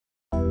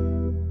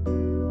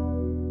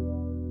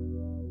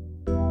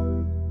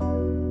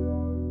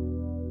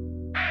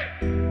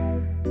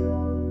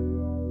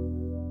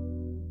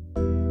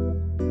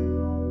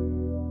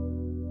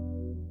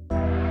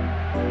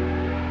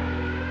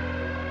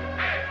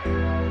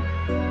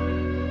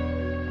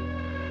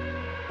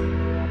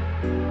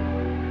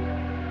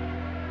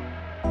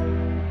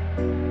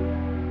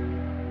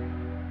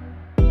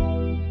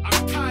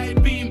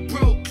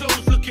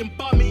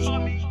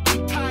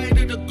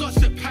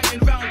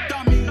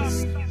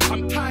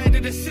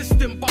the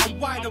system, but I'm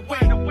wide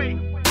awake.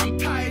 I'm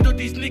tired of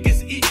these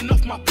niggas eating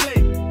off my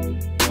plate.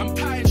 I'm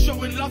tired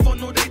showing love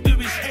when all they do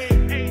is hate.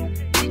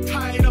 I'm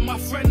tired of my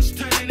friends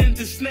turning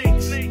into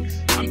snakes.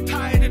 I'm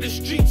tired of the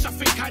streets, I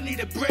think I need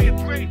a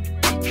break.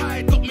 I'm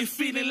tired, got me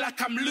feeling like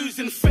I'm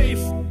losing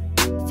faith.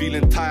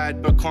 Feeling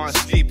tired but can't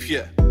sleep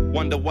yet.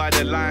 Wonder why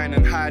they're lying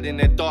and hiding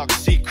their dark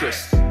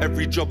secrets.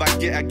 Every job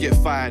I get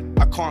fired,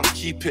 I can't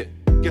keep it.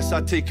 Guess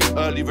I take an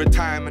early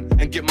retirement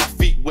and get my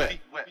feet wet.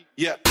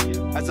 Yep,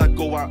 as I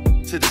go out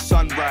to the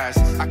sunrise,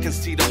 I can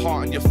see the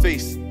heart on your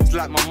face. It's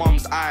like my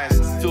mum's eyes.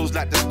 Feels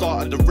like the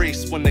start of the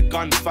race when the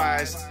gun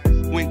fires.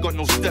 We ain't got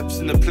no steps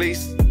in the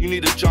place, you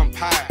need to jump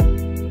high.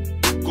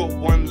 Got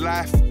one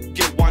life,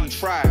 get one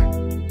try.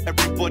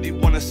 Everybody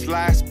want a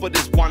slice, but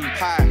there's one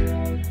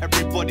pie.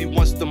 Everybody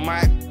wants the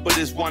mic, but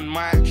there's one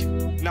mic.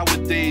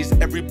 Nowadays,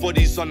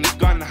 everybody's on the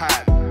gun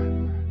hype.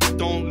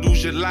 Don't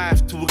lose your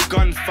life to a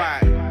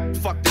gunfight.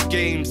 Fuck the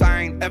games,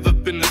 I ain't ever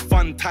been the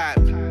fun type.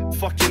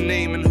 Fuck your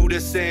name and who they're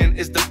saying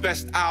is the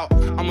best out.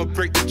 I'ma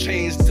break the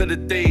chains to the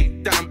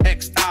day that I'm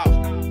X'd out.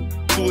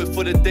 Do it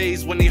for the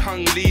days when they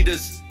hung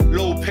leaders.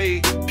 Low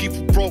pay,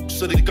 people broke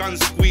so the gun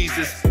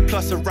squeezes.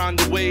 Plus around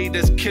the way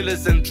there's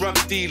killers and drug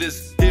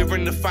dealers. Here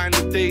in the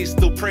final days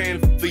still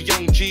praying for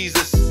young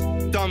Jesus.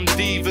 Dumb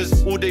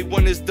divas, all they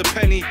want is the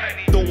penny.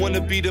 Don't wanna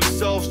be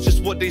themselves,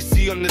 just what they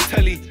see on the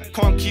telly.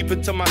 Can't keep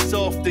it to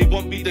myself, they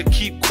want me to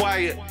keep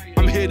quiet.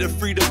 I'm here to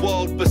free the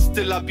world, but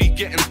still I be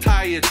getting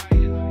tired.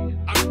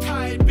 I'm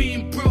tired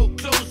being broke,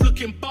 clothes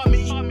looking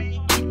bummy.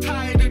 I'm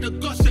tired of the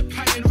gossip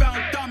hanging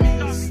round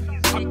dummies.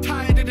 I'm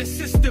tired of the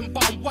system,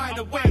 but I'm wide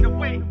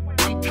awake.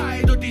 I'm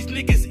tired of these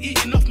niggas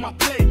eating off my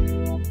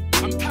plate.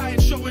 I'm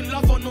tired showing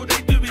love when all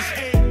they do is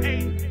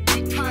hate.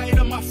 I'm tired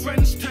of my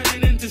friends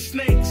turning into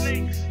snakes.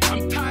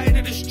 I'm tired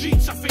of the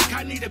streets, I think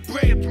I need a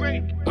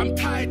break. I'm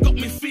tired, got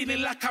me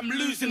feeling like I'm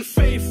losing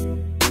faith.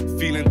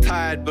 Feeling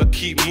tired but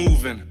keep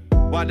moving.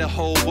 Why the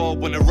whole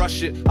world wanna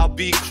rush it? I'll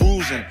be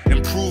cruising.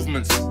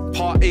 Improvements,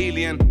 part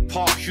alien,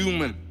 part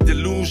human.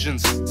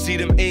 Delusions, see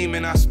them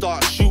aiming, I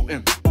start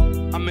shooting.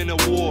 I'm in a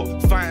war,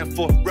 fighting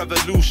for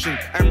revolution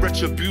and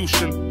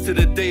retribution to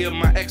the day of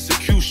my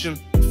execution.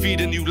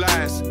 Feeding you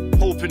lies,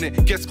 hoping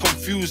it gets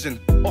confusing.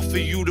 Offer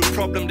you the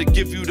problem to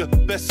give you the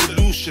best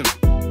solution.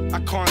 I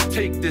can't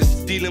take this,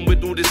 dealing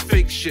with all this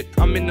fake shit.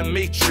 I'm in the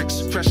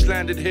matrix, crash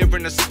landed here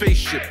in a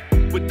spaceship.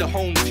 With the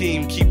home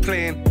team, keep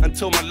playing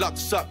until my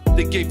luck's up.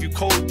 They gave you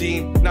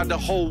codeine, now the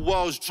whole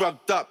world's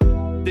drugged up.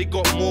 They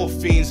got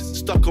morphines,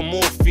 stuck on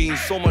morphine.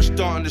 So much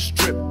dirt on the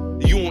strip,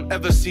 you won't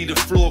ever see the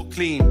floor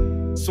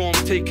clean. So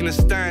I'm taking a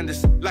stand,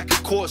 it's like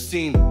a court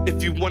scene.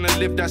 If you wanna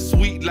live that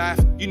sweet life,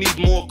 you need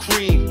more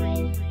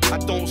cream. I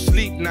don't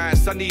sleep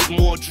nights, I need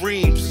more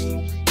dreams.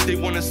 They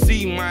wanna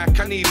see Mike,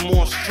 I need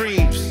more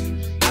streams.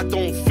 I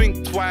don't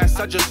think twice,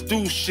 I just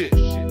do shit.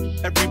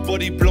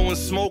 Everybody blowing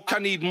smoke, I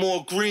need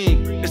more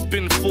green. It's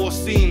been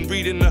foreseen,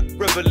 reading the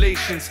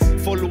revelations.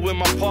 Following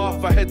my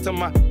path, I head to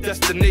my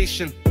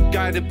destination.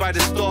 Guided by the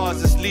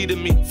stars, it's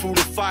leading me through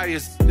the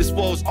fires. This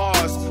world's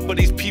ours, but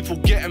these people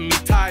getting me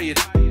tired.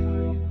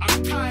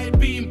 I'm tired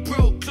being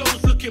broke,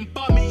 clothes looking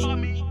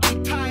bummy.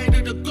 I'm tired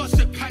of the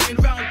gossip hanging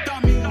round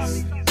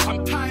dummies.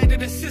 I'm tired of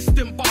the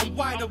system, but I'm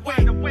wide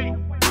awake.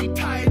 I'm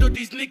tired of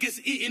these niggas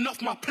eating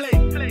off my plate.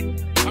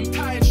 I'm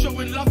tired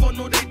showing love when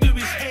all they do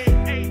is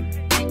hate.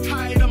 I'm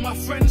tired of my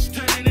friends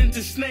turning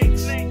into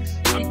snakes.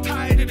 I'm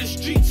tired of the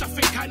streets, I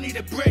think I need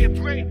a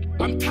break.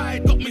 I'm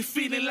tired, got me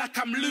feeling like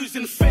I'm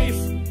losing faith.